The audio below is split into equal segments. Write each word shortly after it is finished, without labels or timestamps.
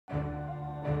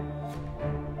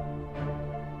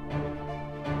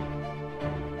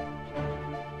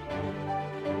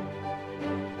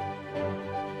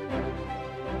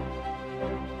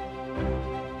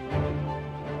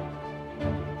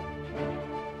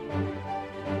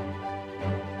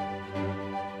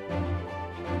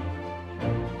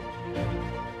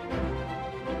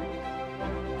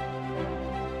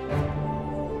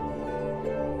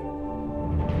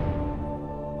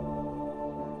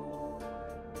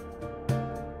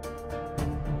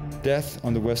Death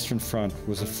on the Western Front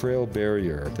was a frail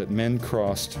barrier that men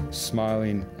crossed,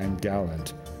 smiling and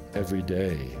gallant, every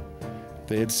day.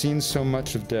 They had seen so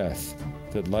much of death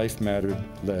that life mattered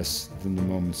less than the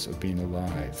moments of being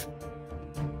alive.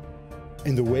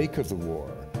 In the wake of the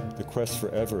war, the quest for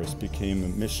Everest became a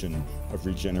mission of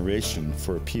regeneration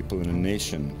for a people and a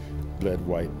nation bled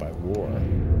white by war.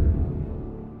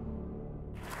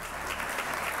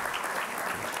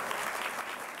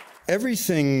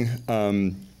 Everything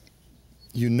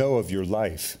you know of your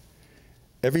life,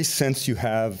 every sense you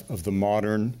have of the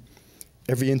modern,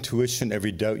 every intuition,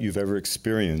 every doubt you've ever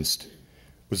experienced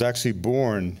was actually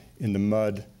born in the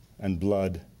mud and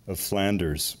blood of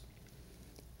Flanders.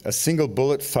 A single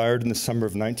bullet fired in the summer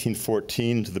of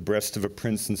 1914 into the breast of a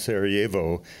prince in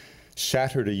Sarajevo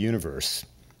shattered a universe.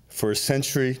 For a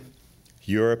century,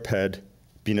 Europe had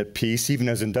been at peace, even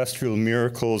as industrial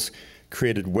miracles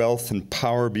created wealth and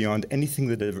power beyond anything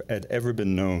that had ever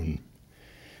been known.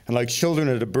 And like children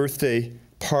at a birthday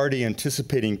party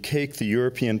anticipating cake, the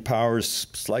European powers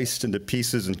sliced into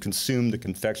pieces and consumed the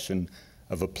confection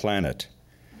of a planet.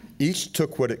 Each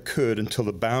took what it could until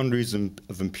the boundaries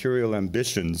of imperial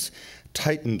ambitions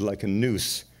tightened like a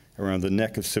noose around the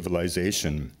neck of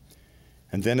civilization.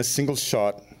 And then a single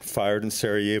shot fired in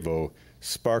Sarajevo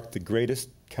sparked the greatest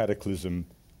cataclysm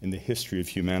in the history of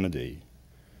humanity.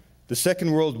 The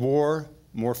Second World War,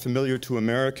 more familiar to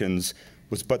Americans,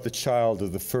 was but the child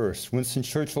of the first. Winston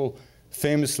Churchill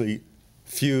famously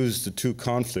fused the two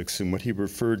conflicts in what he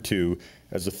referred to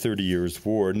as a 30 Years'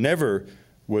 War. Never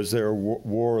was there a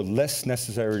war less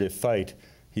necessary to fight,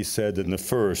 he said, than the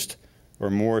first, or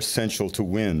more essential to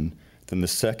win than the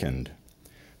second.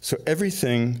 So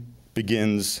everything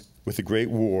begins with the Great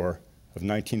War of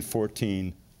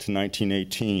 1914 to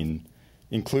 1918,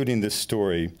 including this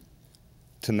story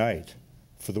tonight,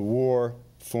 for the war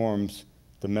forms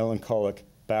the melancholic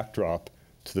backdrop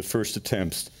to the first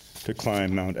attempts to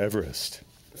climb Mount Everest.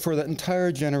 For that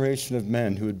entire generation of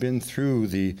men who had been through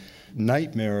the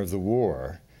nightmare of the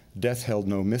war, death held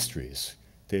no mysteries.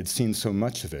 They had seen so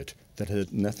much of it that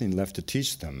had nothing left to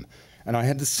teach them. And I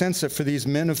had the sense that for these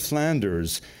men of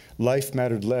Flanders, life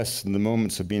mattered less than the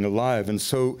moments of being alive. And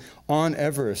so on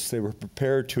Everest, they were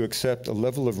prepared to accept a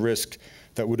level of risk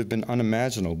that would have been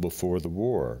unimaginable before the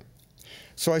war.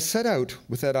 So I set out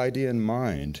with that idea in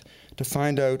mind to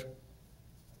find out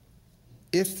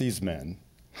if these men,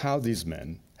 how these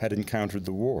men had encountered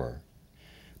the war.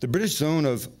 The British zone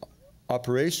of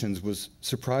operations was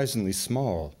surprisingly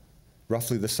small,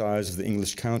 roughly the size of the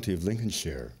English county of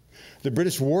Lincolnshire. The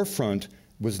British war front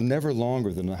was never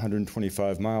longer than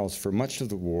 125 miles. For much of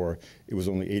the war, it was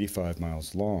only 85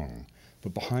 miles long.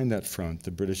 But behind that front, the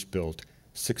British built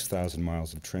 6,000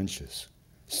 miles of trenches,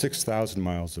 6,000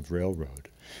 miles of railroad.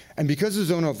 And because the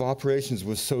zone of operations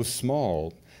was so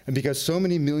small, and because so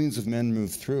many millions of men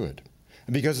moved through it,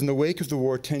 and because in the wake of the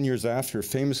war 10 years after,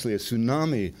 famously a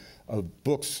tsunami of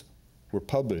books were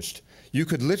published, you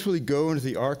could literally go into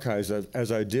the archives,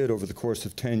 as I did over the course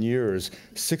of 10 years,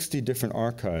 60 different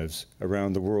archives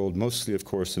around the world, mostly, of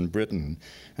course, in Britain,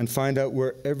 and find out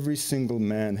where every single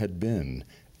man had been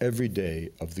every day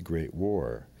of the Great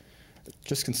War.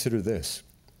 Just consider this.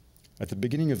 At the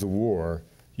beginning of the war,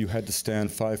 you had to stand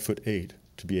 5'8"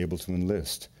 to be able to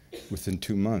enlist. Within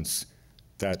 2 months,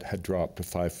 that had dropped to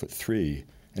 5'3",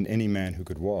 and any man who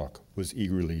could walk was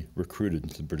eagerly recruited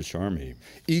into the British Army.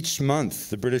 Each month,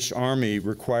 the British Army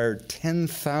required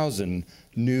 10,000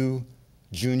 new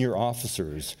junior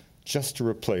officers just to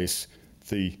replace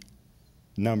the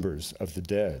numbers of the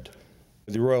dead.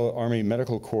 The Royal Army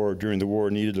Medical Corps during the war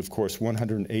needed, of course,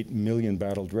 108 million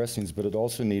battle dressings, but it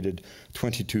also needed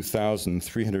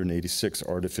 22,386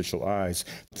 artificial eyes.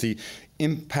 The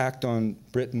impact on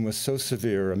Britain was so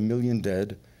severe, 1 million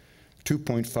dead,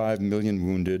 2.5 million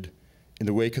wounded. In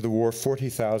the wake of the war,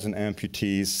 40,000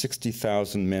 amputees,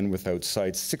 60,000 men without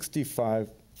sight,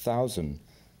 65,000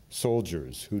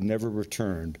 soldiers who never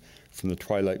returned from the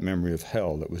twilight memory of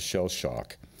hell that was shell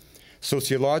shock.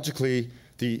 Sociologically,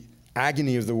 the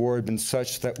agony of the war had been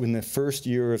such that in the first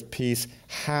year of peace,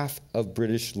 half of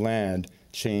British land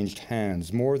changed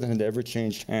hands, more than had ever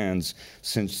changed hands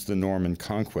since the Norman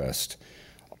conquest.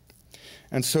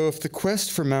 And so if the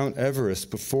quest for Mount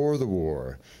Everest before the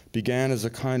war began as a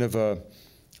kind of a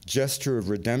gesture of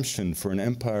redemption for an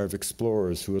empire of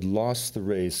explorers who had lost the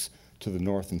race to the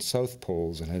North and South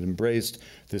poles and had embraced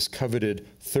this coveted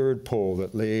third pole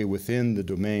that lay within the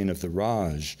domain of the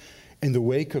Raj, in the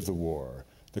wake of the war,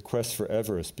 the quest for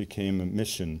Everest became a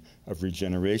mission of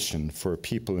regeneration for a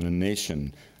people and a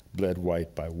nation bled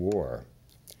white by war.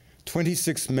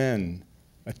 26 men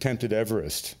attempted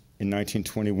Everest in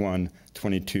 1921,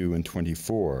 22, and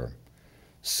 24.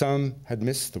 Some had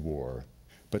missed the war,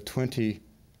 but 20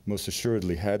 most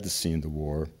assuredly had seen the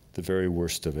war, the very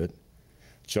worst of it.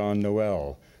 John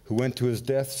Noel, who went to his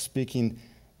death speaking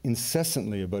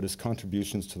incessantly about his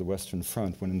contributions to the Western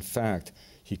Front, when in fact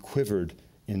he quivered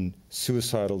in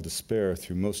suicidal despair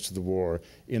through most of the war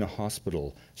in a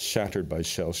hospital, shattered by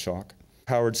shell shock.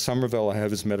 Howard Somerville, I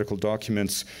have his medical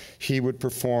documents, he would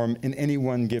perform in any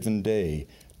one given day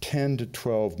 10 to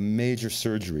 12 major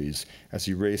surgeries as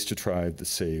he raced to try to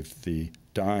save the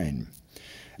dying.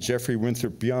 Geoffrey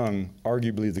Winthrop Young,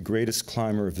 arguably the greatest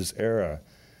climber of his era,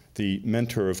 the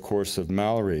mentor, of course, of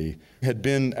Mallory, had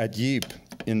been at Ypres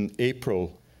in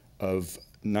April of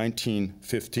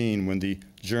 1915 when the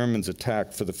Germans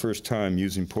attacked for the first time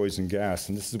using poison gas,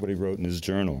 and this is what he wrote in his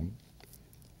journal.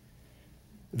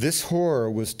 This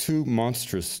horror was too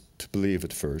monstrous to believe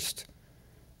at first,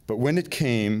 but when it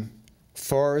came,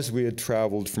 far as we had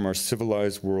traveled from our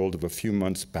civilized world of a few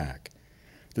months back,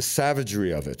 the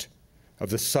savagery of it, of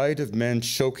the sight of men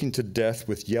choking to death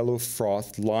with yellow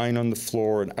froth lying on the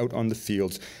floor and out on the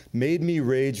fields, made me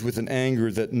rage with an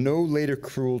anger that no later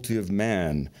cruelty of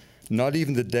man, not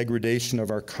even the degradation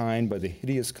of our kind by the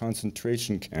hideous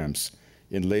concentration camps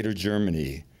in later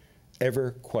Germany,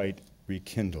 ever quite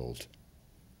rekindled.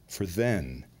 For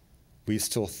then, we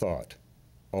still thought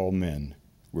all men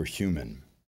were human.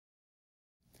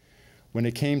 When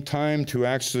it came time to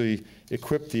actually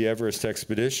equip the Everest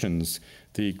expeditions,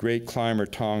 the great climber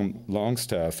Tom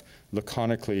Longstaff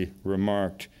laconically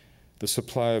remarked, "The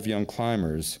supply of young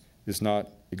climbers is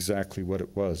not exactly what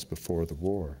it was before the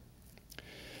war."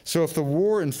 So if the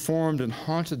war informed and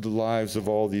haunted the lives of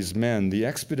all these men, the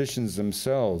expeditions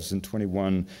themselves in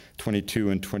 21, 22,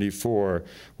 and 24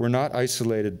 were not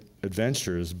isolated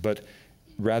adventures, but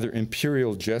rather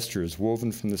imperial gestures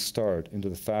woven from the start into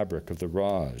the fabric of the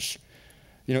Raj.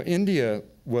 You know, India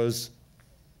was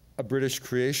a British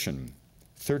creation.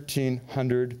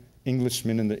 1,300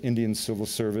 Englishmen in the Indian civil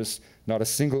service, not a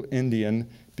single Indian,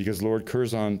 because Lord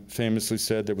Curzon famously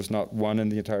said there was not one in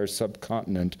the entire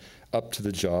subcontinent up to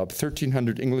the job.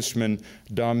 1,300 Englishmen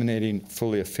dominating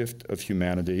fully a fifth of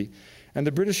humanity. And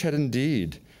the British had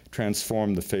indeed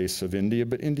transformed the face of India,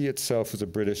 but India itself was a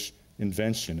British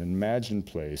invention, an imagined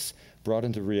place brought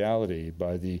into reality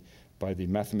by the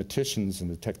mathematicians and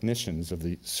the technicians of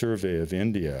the survey of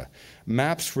India.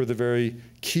 Maps were the very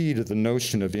key to the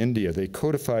notion of India. They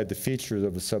codified the features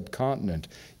of a subcontinent,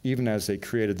 even as they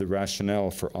created the rationale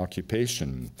for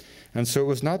occupation. And so it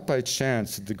was not by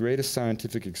chance that the greatest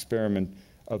scientific experiment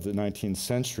of the 19th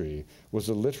century was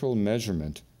a literal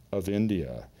measurement of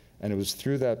India. And it was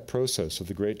through that process of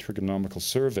the Great Trigonomical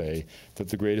Survey that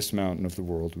the greatest mountain of the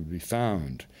world would be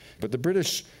found. But the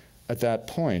British, at that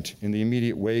point, in the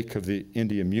immediate wake of the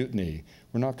India Mutiny,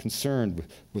 were not concerned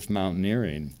with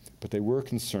mountaineering, but they were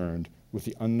concerned with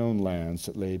the unknown lands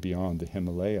that lay beyond the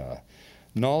Himalaya.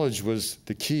 Knowledge was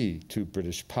the key to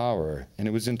British power, and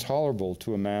it was intolerable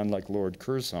to a man like Lord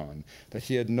Curzon that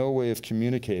he had no way of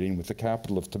communicating with the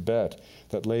capital of Tibet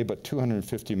that lay but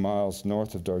 250 miles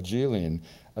north of Darjeeling,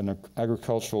 an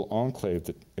agricultural enclave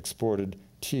that exported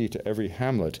tea to every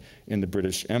hamlet in the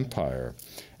British Empire.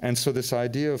 And so this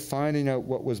idea of finding out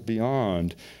what was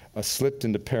beyond slipped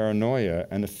into paranoia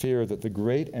and a fear that the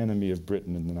great enemy of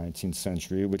Britain in the 19th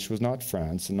century, which was not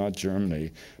France and not Germany,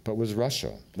 but was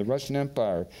Russia. The Russian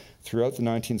Empire throughout the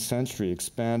 19th century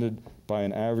expanded by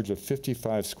an average of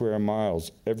 55 square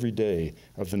miles every day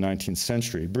of the 19th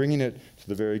century, bringing it to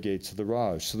the very gates of the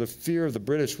Raj. So the fear of the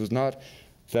British was not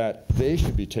that they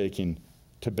should be taking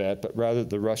Tibet, but rather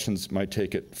the Russians might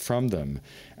take it from them.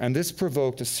 And this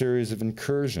provoked a series of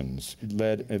incursions,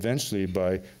 led eventually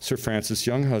by Sir Francis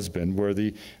Younghusband, where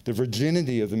the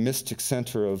virginity of the mystic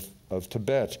center of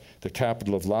Tibet, the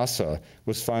capital of Lhasa,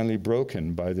 was finally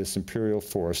broken by this imperial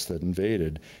force that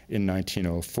invaded in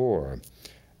 1904.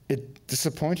 It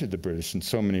disappointed the British in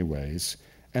so many ways,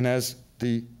 and as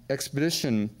the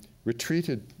expedition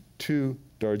retreated to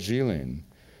Darjeeling,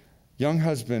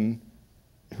 Younghusband,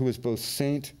 who was both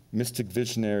saint, mystic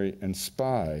visionary, and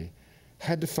spy,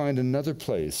 had to find another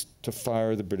place to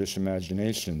fire the British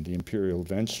imagination, the imperial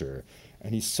venture.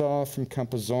 And he saw from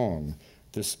Kampazong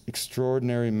this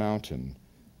extraordinary mountain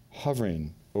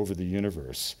hovering over the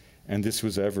universe, and this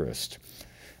was Everest.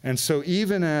 And so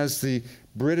even as the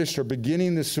British are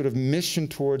beginning this sort of mission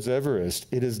towards Everest,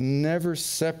 it is never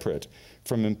separate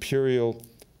from imperial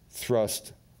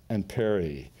thrust and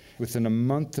parry. Within a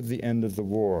month of the end of the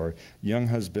war,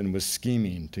 Younghusband was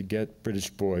scheming to get British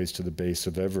boys to the base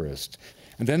of Everest.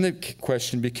 And then the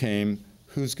question became,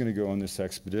 who's going to go on this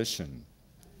expedition?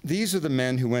 these are the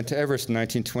men who went to Everest in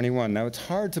 1921. Now, it's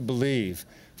hard to believe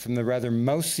from the rather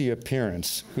mousy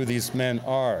appearance who these men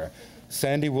are.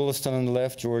 Sandy Wollaston on the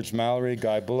left, George Mallory,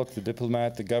 Guy Bullock, the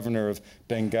diplomat, the governor of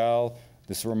Bengal,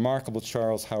 this remarkable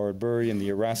Charles Howard Bury, and the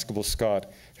irascible Scot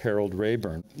Harold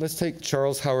Rayburn. Let's take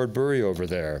Charles Howard Bury over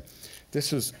there.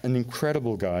 This was an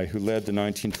incredible guy who led the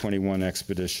 1921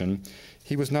 expedition.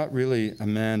 He was not really a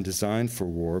man designed for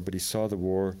war, but he saw the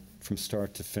war from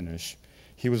start to finish.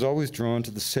 He was always drawn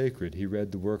to the sacred. He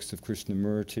read the works of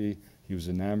Krishnamurti. He was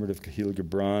enamored of Kahlil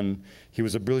Gibran. He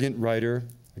was a brilliant writer,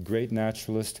 a great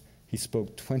naturalist. He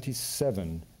spoke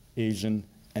 27 Asian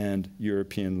and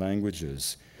European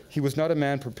languages. He was not a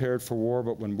man prepared for war,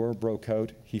 but when war broke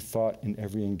out, he fought in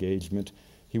every engagement.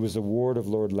 He was a ward of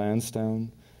Lord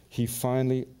Lansdowne. He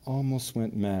finally almost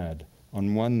went mad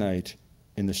on one night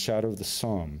in the shadow of the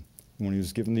Somme when he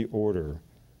was given the order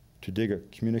to dig a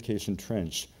communication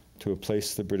trench to a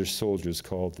place the British soldiers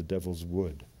called the Devil's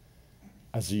Wood.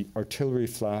 As the artillery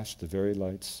flashed the very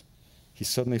lights, he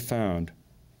suddenly found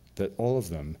that all of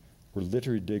them were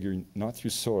literally digging not through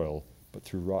soil, but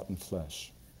through rotten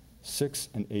flesh, 6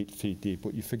 and 8 feet deep.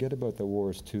 What you forget about the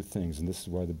war is two things, and this is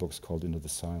why the book's called Into the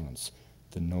Silence: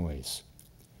 the noise.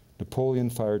 Napoleon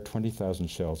fired 20,000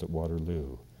 shells at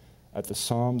Waterloo. At the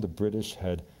Somme, the British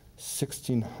had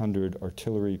 1,600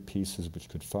 artillery pieces which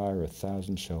could fire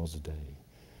 1,000 shells a day.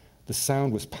 The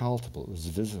sound was palatable, it was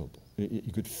visible.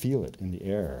 You could feel it in the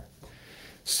air.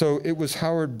 So it was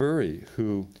Howard Bury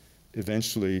who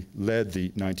eventually led the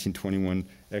 1921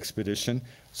 expedition.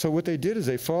 So what they did is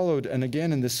they followed, and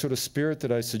again in this sort of spirit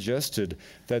that I suggested,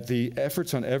 that the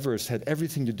efforts on Everest had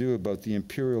everything to do about the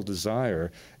imperial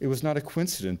desire. It was not a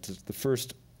coincidence that the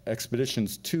first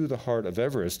expeditions to the heart of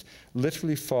Everest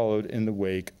literally followed in the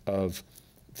wake of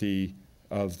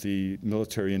the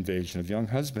military invasion of Young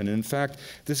Husband. And in fact,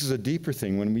 this is a deeper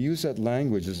thing. When we use that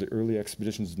language, as the early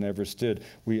expeditions in Everest did,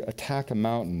 we attack a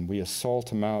mountain, we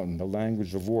assault a mountain, the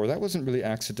language of war. That wasn't really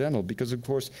accidental because, of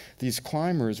course, these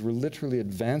climbers were literally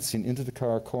advancing into the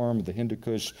Karakoram, the Hindu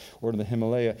Kush, or to the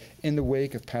Himalaya in the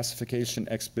wake of pacification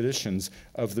expeditions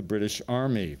of the British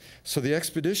Army. So the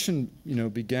expedition,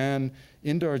 began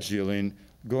in Darjeeling,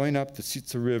 going up the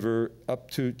Sitsa River, up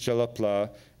to Jalapla,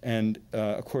 and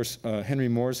of course, Henry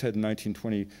Morshead in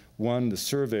 1921, the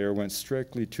surveyor, went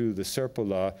strictly to the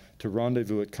Serpola to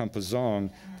rendezvous at Kampazong.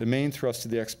 The main thrust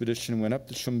of the expedition went up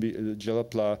the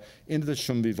Jalapla into the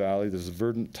Shumbi Valley. There's a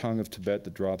verdant tongue of Tibet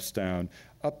that drops down,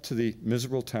 up to the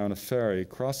miserable town of Pheri,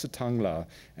 across the Tangla,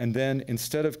 and then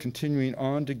instead of continuing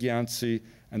on to Gyantse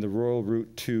and the royal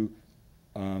route to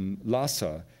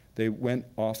Lhasa, they went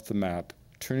off the map,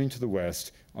 turning to the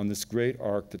west on this great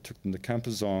arc that took them to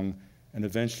Kampazong and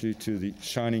eventually to the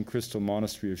shining crystal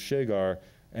monastery of Shegar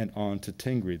and on to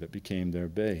Tingri that became their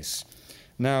base.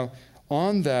 Now,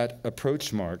 on that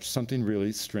approach march, something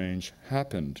really strange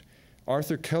happened.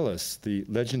 Arthur Kellis, the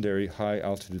legendary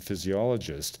high-altitude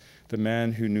physiologist, the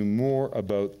man who knew more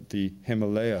about the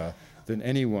Himalaya than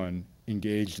anyone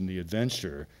engaged in the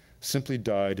adventure, simply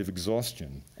died of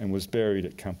exhaustion and was buried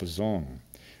at Kampazong.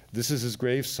 This is his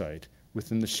gravesite,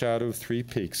 within the shadow of 3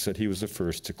 peaks that he was the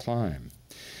first to climb.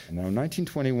 Now,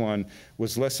 1921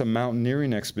 was less a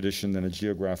mountaineering expedition than a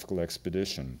geographical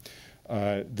expedition.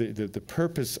 The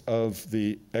purpose of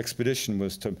the expedition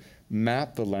was to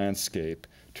map the landscape,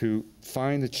 to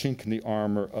find the chink in the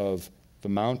armor of the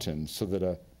mountain so that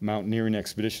a mountaineering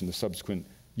expedition the subsequent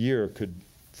year could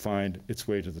find its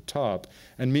way to the top,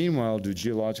 and meanwhile do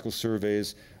geological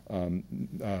surveys,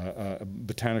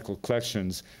 botanical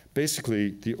collections,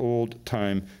 basically the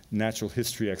old-time natural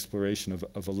history exploration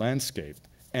of a landscape.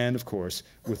 And of course,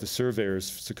 with the surveyors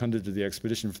seconded to the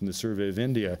expedition from the Survey of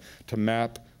India to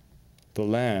map the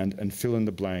land and fill in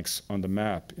the blanks on the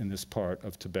map in this part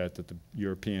of Tibet that the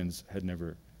Europeans had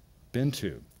never been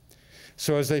to.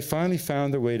 So as they finally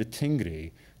found their way to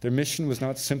Tingri, their mission was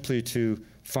not simply to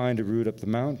find a route up the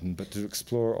mountain, but to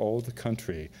explore all the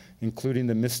country, including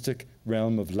the mystic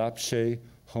realm of Lapche,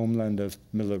 homeland of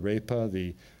Milarepa,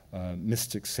 the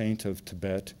mystic saint of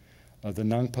Tibet, the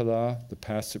Nangpala, the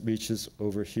pass that reaches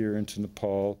over here into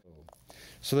Nepal.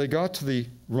 So they got to the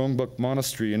Rongbuk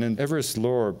Monastery, and in Everest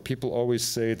lore, people always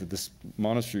say that this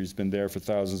monastery has been there for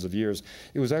thousands of years.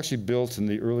 It was actually built in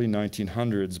the early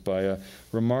 1900s by a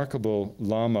remarkable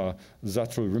Lama,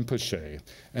 Zatra Rinpoche.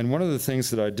 And one of the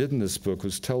things that I did in this book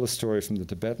was tell the story from the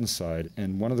Tibetan side,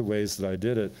 and one of the ways that I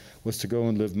did it was to go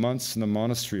and live months in the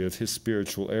monastery of his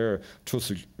spiritual heir,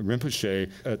 Tulsi Rinpoche,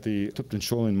 at the Thupten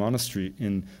Choling Monastery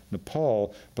in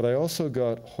Nepal, but I also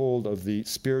got hold of the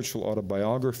spiritual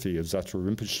autobiography of Zatra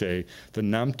Rinpoche, the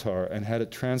Namtar, and had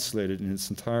it translated in its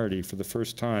entirety for the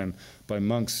first time by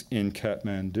monks in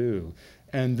Kathmandu.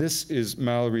 And this is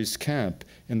Mallory's camp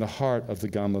in the heart of the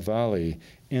Gama Valley,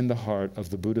 in the heart of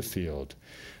the Buddha field.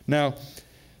 Now,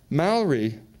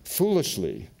 Mallory,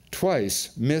 foolishly,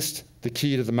 twice missed the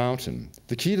key to the mountain.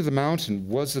 The key to the mountain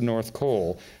was the North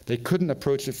Col. They couldn't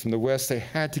approach it from the west. They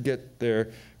had to get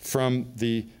there from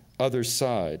the other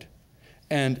side.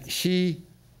 And he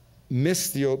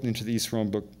missed the opening to the East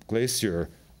Roebuck Glacier.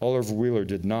 Oliver Wheeler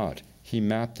did not. He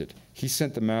mapped it. He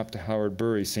sent the map to Howard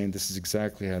Bury saying this is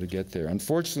exactly how to get there.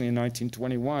 Unfortunately, in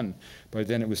 1921, by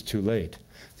then it was too late.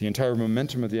 The entire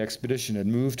momentum of the expedition had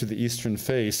moved to the eastern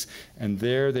face, and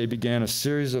there they began a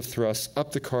series of thrusts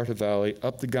up the Karta Valley,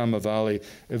 up the Gama Valley,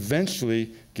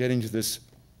 eventually getting to this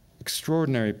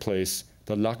extraordinary place,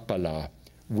 the Lakbala,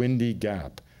 Windy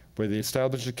Gap, where they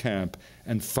established a camp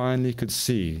and finally could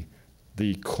see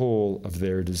the Col of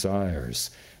their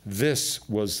desires. This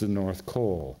was the North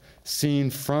Col,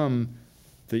 seen from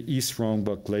the East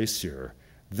Roebuck Glacier.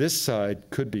 This side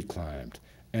could be climbed,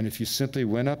 and if you simply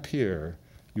went up here,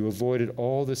 you avoided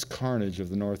all this carnage of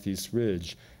the Northeast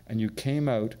Ridge, and you came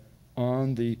out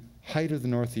on the height of the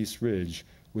Northeast Ridge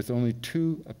with only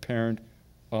two apparent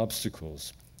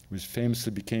obstacles, which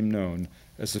famously became known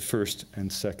as the first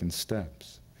and second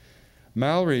steps.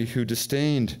 Mallory, who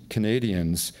disdained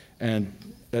Canadians and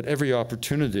at every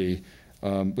opportunity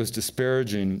was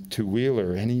disparaging to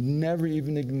Wheeler, and he never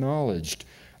even acknowledged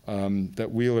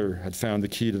that Wheeler had found the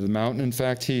key to the mountain. In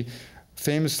fact, he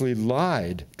famously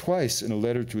lied twice in a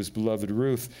letter to his beloved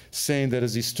Ruth, saying that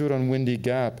as he stood on Windy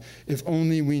Gap, if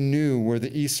only we knew where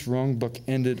the East Roebuck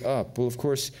ended up. Well, of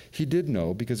course, he did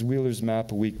know, because Wheeler's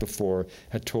map a week before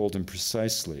had told him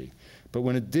precisely. But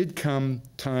when it did come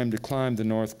time to climb the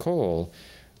North Col,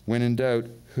 when in doubt,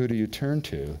 who do you turn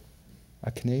to? A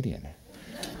Canadian.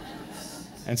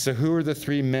 And so who are the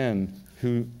three men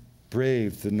who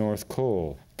braved the North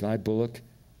Col? Guy Bullock,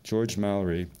 George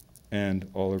Mallory, and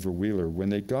Oliver Wheeler. When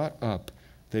they got up,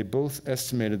 they both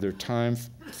estimated their time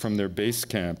from their base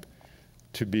camp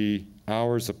to be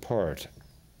hours apart.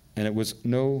 And it was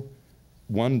no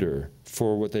wonder,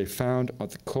 for what they found at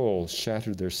the Col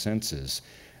shattered their senses.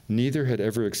 Neither had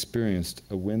ever experienced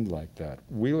a wind like that.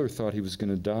 Wheeler thought he was going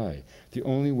to die. The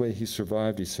only way he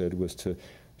survived, he said, was to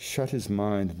shut his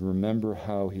mind and remember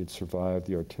how he had survived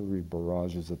the artillery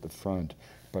barrages at the front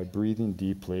by breathing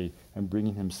deeply and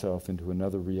bringing himself into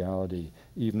another reality,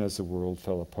 even as the world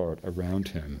fell apart around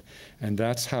him. And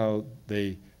that's how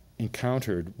they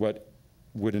encountered what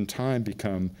would in time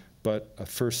become but a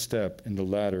first step in the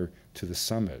ladder to the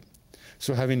summit.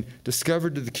 So having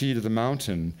discovered the key to the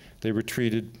mountain, they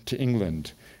retreated to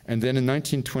England. And then in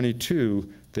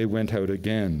 1922, they went out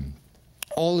again.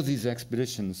 All of these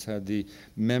expeditions had the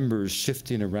members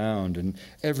shifting around, and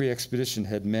every expedition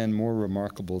had men more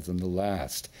remarkable than the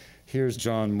last. Here's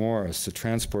John Morris, the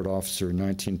transport officer in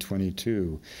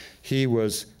 1922. He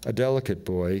was a delicate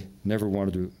boy, never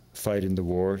wanted to fight in the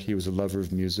war. He was a lover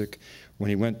of music. When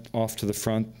he went off to the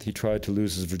front, he tried to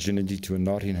lose his virginity to a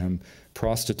Nottingham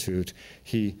prostitute.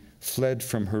 He fled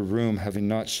from her room, having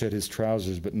not shed his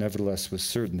trousers, but nevertheless was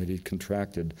certain that he'd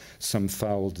contracted some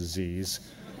foul disease.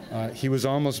 He was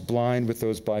almost blind with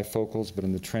those bifocals, but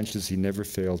in the trenches he never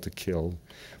failed to kill.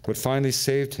 What finally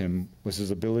saved him was his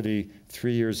ability,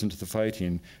 3 years into the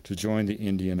fighting, to join the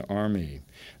Indian Army.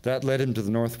 That led him to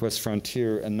the northwest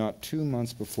frontier, and not 2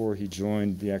 months before he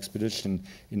joined the expedition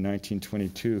in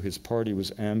 1922, his party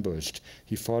was ambushed.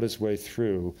 He fought his way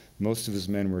through. Most of his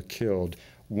men were killed.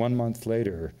 1 month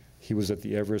later, he was at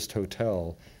the Everest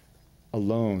Hotel,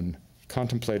 alone,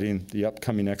 contemplating the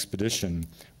upcoming expedition,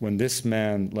 when this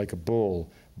man, like a bull,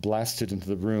 blasted into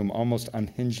the room, almost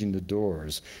unhinging the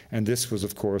doors. And this was,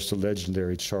 of course, the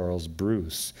legendary Charles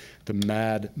Bruce, the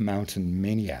mad mountain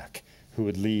maniac who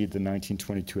would lead the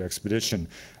 1922 expedition.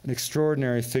 An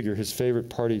extraordinary figure. His favorite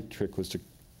party trick was to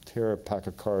tear a pack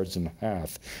of cards in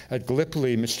half. At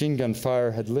Gallipoli, machine gun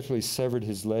fire had literally severed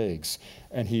his legs,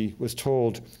 and he was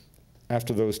told,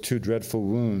 after those 2 dreadful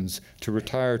wounds, to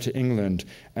retire to England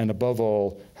and, above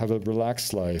all, have a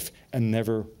relaxed life and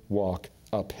never walk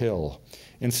uphill.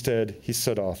 Instead, he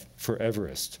set off for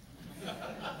Everest.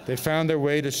 They found their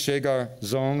way to Shegar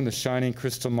Zong, the Shining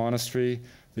Crystal Monastery,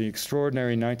 the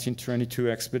extraordinary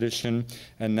 1922 expedition,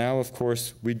 and now, of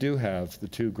course, we do have the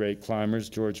 2 great climbers,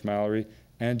 George Mallory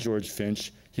and George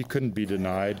Finch. He couldn't be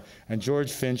denied, and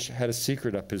George Finch had a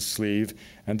secret up his sleeve,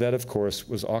 and that, of course,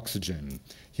 was oxygen.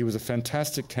 He was a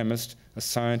fantastic chemist, a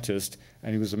scientist,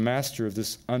 and he was a master of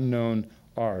this unknown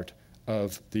art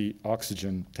of the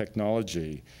oxygen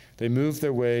technology. They moved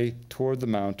their way toward the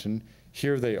mountain.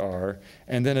 Here they are.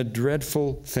 And then a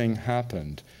dreadful thing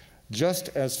happened. Just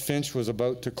as Finch was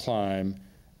about to climb,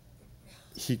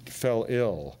 he fell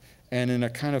ill. And in a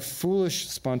kind of foolish,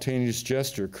 spontaneous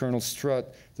gesture, Colonel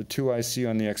Strutt, the two I see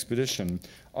on the expedition,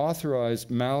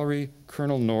 authorized Mallory,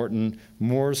 Colonel Norton,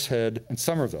 Moore's Head, and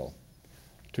Somerville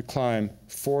to climb,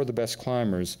 for the best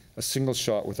climbers, a single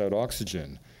shot without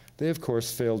oxygen. They, of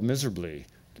course, failed miserably.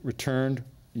 Returned,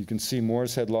 you can see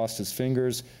Moore's Head lost his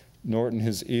fingers, Norton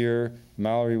his ear,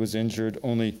 Mallory was injured,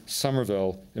 only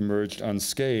Somerville emerged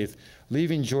unscathed,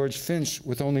 leaving George Finch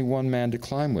with only one man to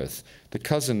climb with, the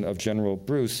cousin of General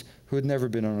Bruce, who had never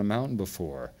been on a mountain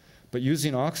before. But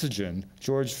using oxygen,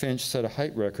 George Finch set a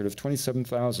height record of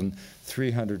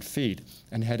 27,300 feet,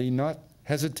 and had he not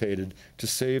hesitated to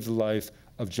save the life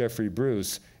of Jeffrey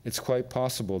Bruce, it's quite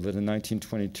possible that in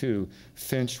 1922,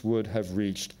 Finch would have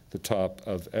reached the top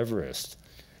of Everest.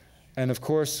 And of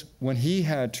course, when he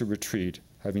had to retreat,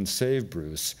 having saved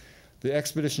Bruce, the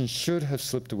expedition should have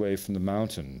slipped away from the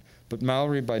mountain, but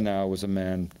Mallory by now was a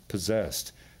man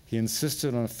possessed. He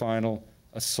insisted on a final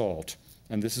assault,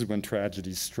 and this is when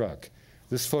tragedy struck.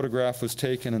 This photograph was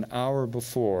taken an hour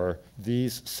before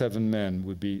these 7 men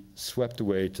would be swept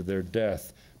away to their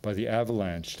death by the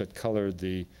avalanche that colored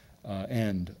the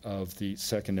end of the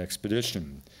second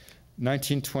expedition.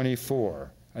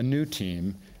 1924, a new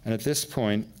team, and at this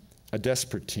point, a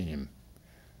desperate team.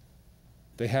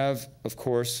 They have, of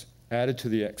course, added to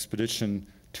the expedition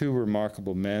 2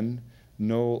 remarkable men,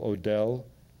 Noel Odell,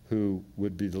 who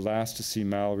would be the last to see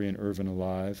Mallory and Irvine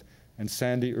alive, and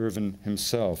Sandy Irvine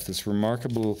himself, this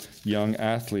remarkable young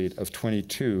athlete of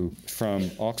 22 from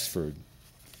Oxford.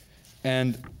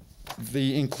 And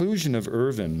the inclusion of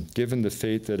Irvine, given the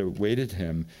fate that awaited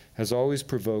him, has always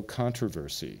provoked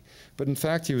controversy. But in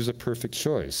fact, he was a perfect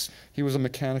choice. He was a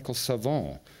mechanical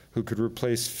savant who could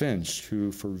replace Finch,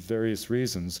 who, for various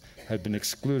reasons, had been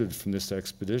excluded from this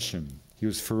expedition. He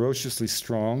was ferociously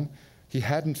strong. He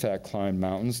had, in fact, climbed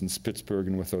mountains in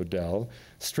Spitsbergen with Odell.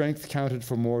 Strength counted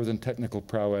for more than technical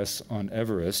prowess on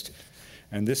Everest.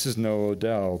 And this is no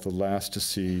Odell, the last to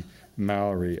see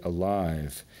Mallory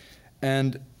alive.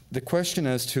 And the question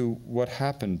as to what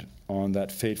happened on that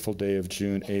fateful day of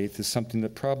June 8th is something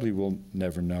that probably we'll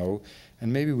never know,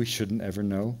 and maybe we shouldn't ever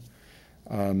know.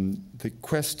 The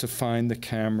quest to find the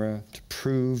camera, to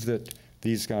prove that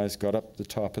these guys got up the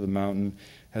top of the mountain,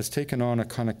 has taken on a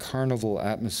kind of carnival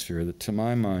atmosphere that, to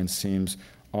my mind, seems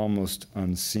almost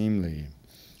unseemly.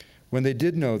 When they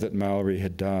did know that Mallory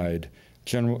had died,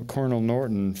 Colonel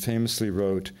Norton famously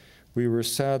wrote, "We were a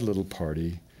sad little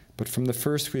party, but from the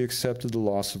first we accepted the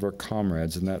loss of our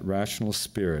comrades in that rational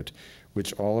spirit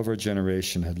which all of our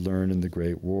generation had learned in the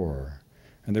Great War.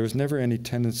 And there was never any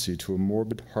tendency to a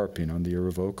morbid harping on the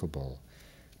irrevocable.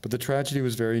 But the tragedy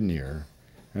was very near,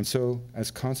 and so, as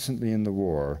constantly in the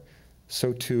war,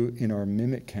 so too in our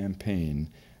mimic campaign,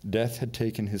 death had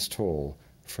taken his toll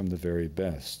from the very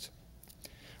best."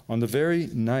 On the very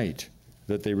night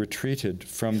that they retreated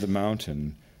from the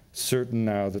mountain, certain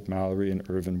now that Mallory and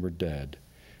Irvine were dead,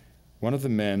 one of the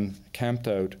men camped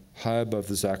out high above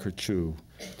the Zakarchu,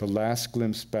 the last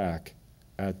glimpse back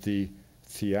at the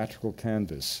theatrical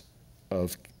canvas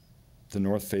of the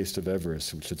north face of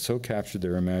Everest, which had so captured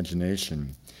their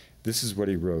imagination. This is what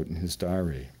he wrote in his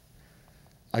diary.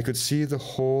 "I could see the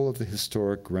whole of the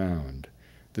historic ground,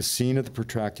 the scene of the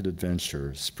protracted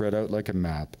adventure, spread out like a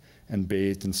map and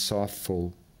bathed in soft,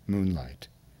 full moonlight.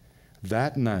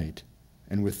 That night,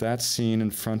 and with that scene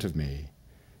in front of me,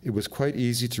 it was quite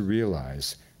easy to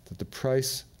realize that the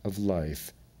price of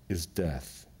life is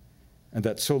death, and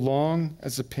that so long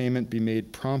as the payment be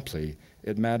made promptly,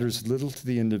 it matters little to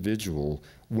the individual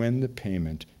when the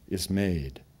payment is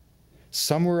made.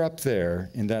 Somewhere up there,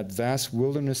 in that vast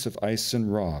wilderness of ice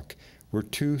and rock, were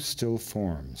 2 still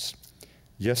forms.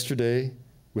 Yesterday,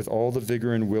 with all the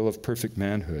vigor and will of perfect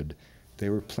manhood, they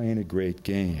were playing a great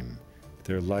game,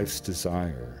 their life's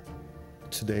desire.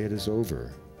 Today it is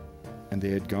over, and they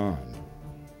had gone,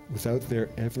 without their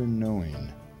ever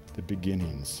knowing the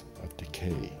beginnings of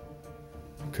decay.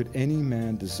 Could any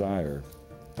man desire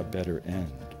a better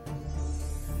end?"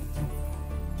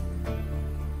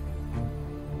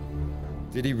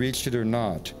 Did he reach it or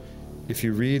not? If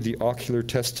you read the ocular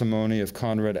testimony of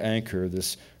Conrad Anker,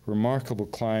 this remarkable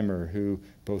climber who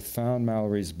both found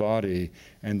Mallory's body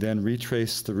and then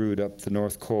retraced the route up the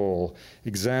North Col,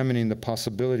 examining the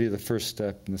possibility of the first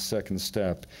step and the second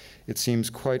step, it seems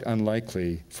quite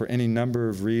unlikely, for any number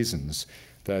of reasons,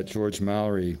 that George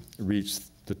Mallory reached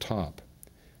the top,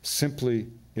 simply,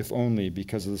 if only,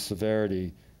 because of the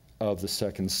severity of the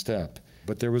second step.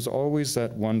 But there was always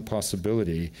that one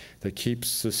possibility that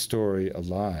keeps the story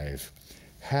alive.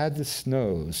 had the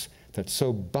snows that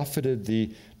so buffeted the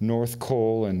North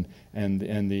Col and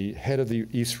the head of the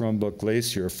East Rumblock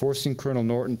Glacier, forcing Colonel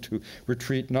Norton to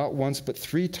retreat not once but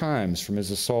 3 times from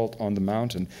his assault on the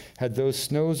mountain, had those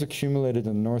snows accumulated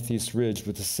on the northeast ridge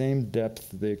with the same depth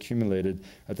that they accumulated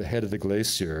at the head of the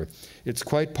glacier, it's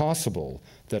quite possible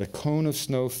that a cone of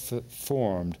snow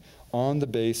formed on the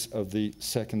base of the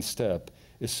second step,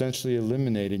 essentially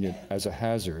eliminating it as a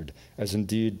hazard, as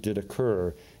indeed did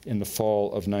occur in the fall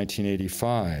of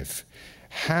 1985.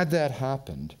 Had that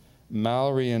happened,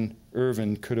 Mallory and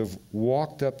Irvin could have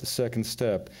walked up the second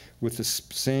step with the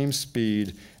same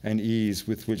speed and ease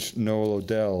with which Noel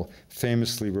Odell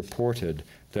famously reported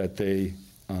that they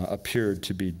appeared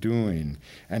to be doing.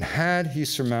 And had he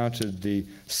surmounted the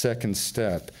second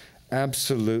step,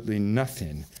 absolutely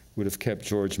nothing would have kept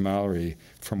George Mallory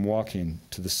from walking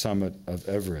to the summit of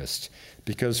Everest.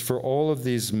 Because for all of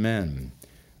these men,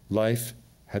 life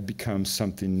had become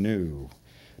something new.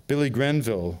 Billy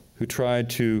Grenville, who tried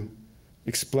to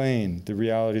explain the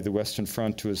reality of the Western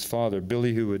Front to his father,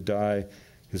 Billy who would die,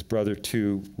 his brother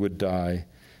too would die.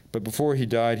 But before he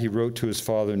died, he wrote to his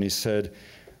father and he said,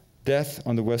 "Death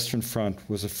on the Western Front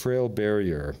was a frail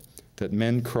barrier that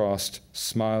men crossed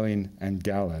smiling and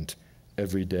gallant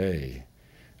every day.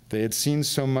 They had seen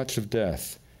so much of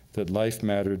death that life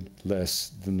mattered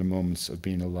less than the moments of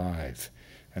being alive."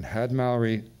 And had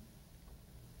Mallory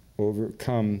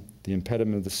overcome the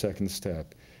impediment of the second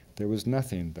step, there was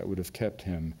nothing that would have kept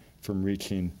him from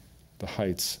reaching the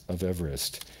heights of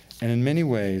Everest. And in many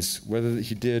ways, whether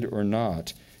he did or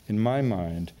not, in my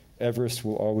mind, Everest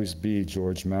will always be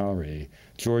George Mallory.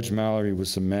 George Mallory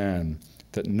was a man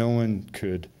that no one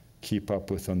could keep up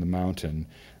with on the mountain.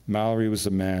 Mallory was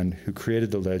a man who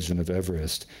created the legend of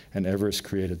Everest, and Everest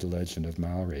created the legend of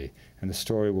Mallory. And the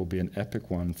story will be an epic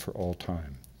one for all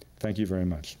time. Thank you very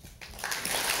much.